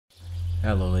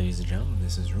Hello ladies and gentlemen,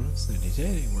 this is Runes, and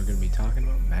today we're going to be talking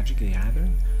about Magic the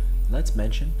Gathering. Let's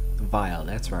mention the Vial.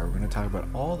 That's right, we're going to talk about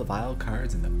all the Vial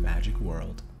cards in the Magic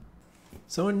world.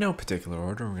 So in no particular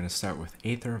order, we're going to start with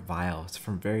Aether Vial. It's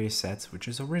from various sets, which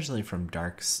is originally from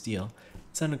Dark Steel.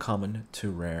 It's uncommon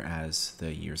to rare as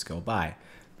the years go by,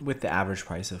 with the average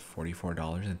price of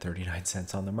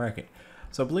 $44.39 on the market.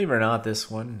 So believe it or not, this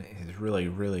one is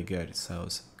really good. So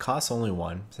it costs only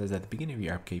one. It says at the beginning of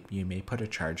your upkeep, you may put a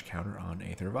charge counter on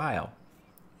Aether Vial.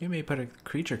 You may put a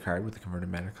creature card with a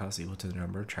converted mana cost equal to the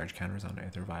number of charge counters on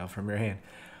Aether Vial from your hand.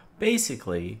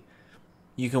 Basically,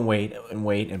 you can wait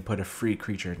and put a free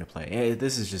creature into play.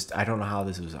 This is just, I don't know how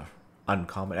this was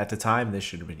uncommon. At the time, this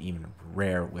should have been even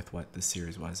rare with what the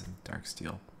series was in Dark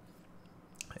Steel.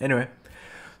 Anyway,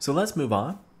 so let's move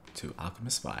on to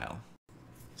Alchemist Vial.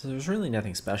 So there's really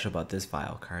nothing special about this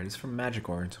Vial card. It's from Magic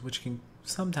Orange, which can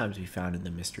sometimes be found in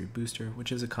the Mystery Booster,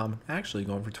 which is a common, actually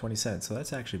going for 20 cents, so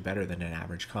that's actually better than an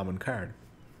average common card.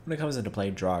 When it comes into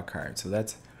play, draw a card, so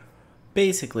that's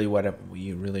basically what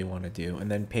you really want to do,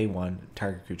 and then pay one,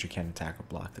 target creature can't attack or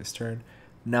block this turn.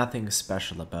 Nothing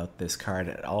special about this card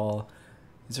at all.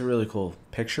 It's a really cool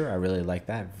picture, I really like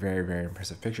that, very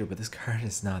impressive picture, but this card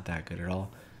is not that good at all.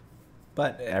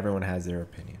 But everyone has their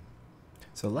opinion.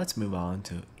 So let's move on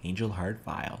to Angel Heart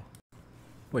Vial,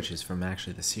 which is from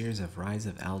actually the series of Rise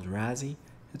of Eldrazi.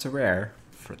 It's a rare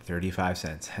for 35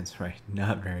 cents. That's right,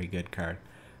 not very good card,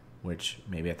 which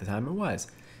maybe at the time it was.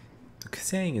 The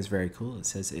saying is very cool. It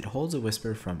says, it holds a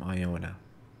whisper from Iona.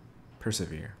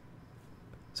 Persevere.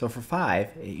 So for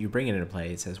 5, you bring it into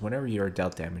play. It says, whenever you are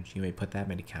dealt damage, you may put that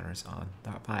many counters on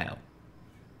the vial.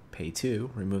 Pay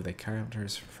 2, remove the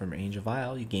counters from Angel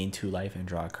Vial, you gain 2 life and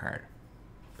draw a card.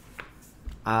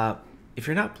 If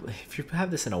you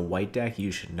have this in a white deck,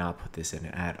 you should not put this in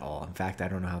at all. In fact, I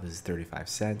don't know how this is 35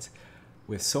 cents.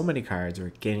 With so many cards, we're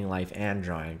gaining life and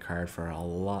drawing a card for a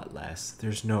lot less.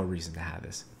 There's no reason to have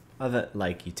this.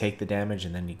 Like you take the damage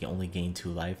and then you only gain 2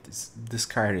 life. This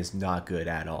card is not good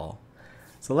at all.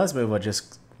 So let's move on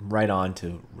just right on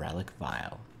to Relic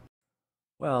Vial.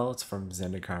 Well, it's from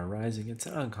Zendikar Rising. It's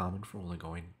an uncommon for only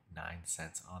going 9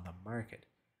 cents on the market.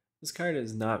 This card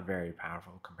is not very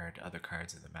powerful compared to other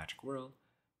cards in the Magic world,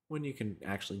 when you can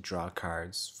actually draw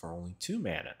cards for only 2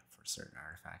 mana for certain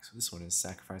artifacts. So this one is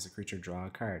sacrifice a creature, draw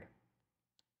a card.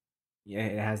 Yeah,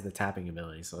 it has the tapping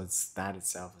ability, so that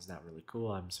itself is not really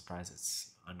cool. I'm surprised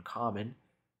it's uncommon.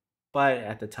 But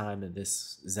at the time that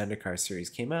this Zendikar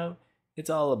series came out, it's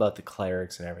all about the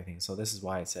clerics and everything. So this is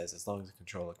why it says, as long as you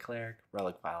control a cleric,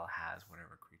 Relic Vial has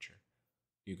whatever creature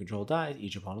you control dies,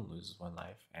 each opponent loses 1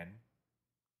 life, and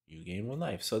you gain 1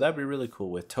 life. So that'd be really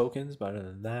cool with tokens, but other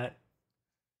than that,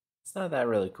 it's not that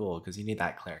really cool because you need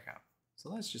that cleric out. So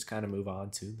let's just kind of move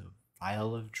on to the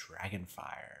Vial of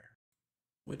Dragonfire,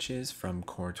 which is from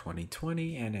Core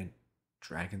 2020 and in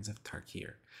Dragons of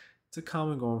Tarkir. It's a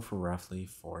common going for roughly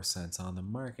 4 cents on the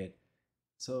market.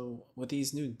 So with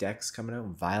these new decks coming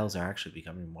out, Vials are actually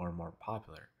becoming more and more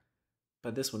popular.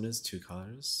 But this one is 2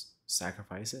 colors.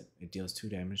 Sacrifice it. It deals 2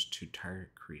 damage to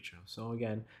target creature. So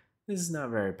again, this is not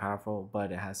very powerful,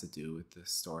 but it has to do with the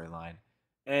storyline.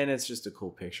 And it's just a cool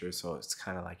picture, so it's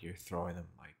kind of like you're throwing them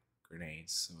like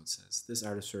grenades. So it says, this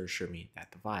artist assured me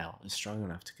that the vial is strong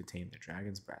enough to contain the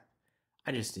dragon's breath.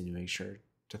 I just need to make sure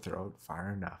to throw it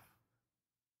far enough.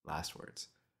 Last words.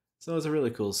 So it's a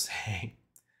really cool saying.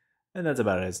 And that's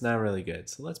about it. It's not really good.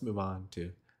 So let's move on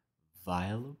to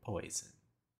Vial of Poison.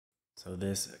 So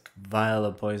this Vial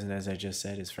of Poison, as I just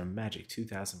said, is from Magic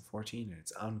 2014, and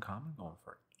it's uncommon, going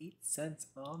for 8 cents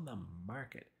on the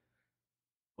market.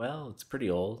 Well, it's pretty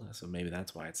old, so maybe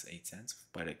that's why it's 8 cents,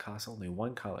 but it costs only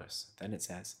 1 color. So then it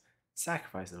says,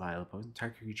 sacrifice the Vial of Poison,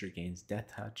 target creature gains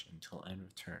death touch until end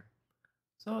of turn.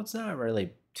 So it's not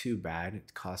really too bad.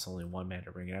 It costs only 1 mana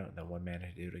to bring it out and then 1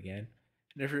 mana to do it again.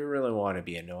 And if you really want to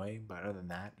be annoying, but other than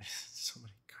that, so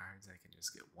many cards I can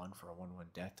just get 1 for a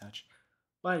 1/1 death touch.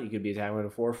 But you could be attacking with a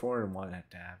 4/4 and want to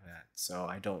have that. So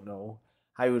I don't know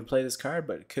how you would play this card,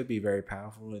 but it could be very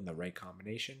powerful in the right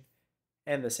combination.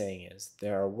 And the saying is,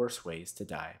 there are worse ways to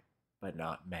die, but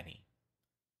not many.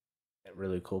 A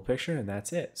really cool picture, and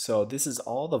that's it. So this is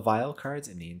all the Vial cards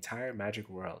in the entire Magic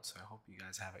world. So I hope you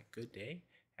guys have a good day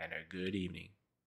and a good evening.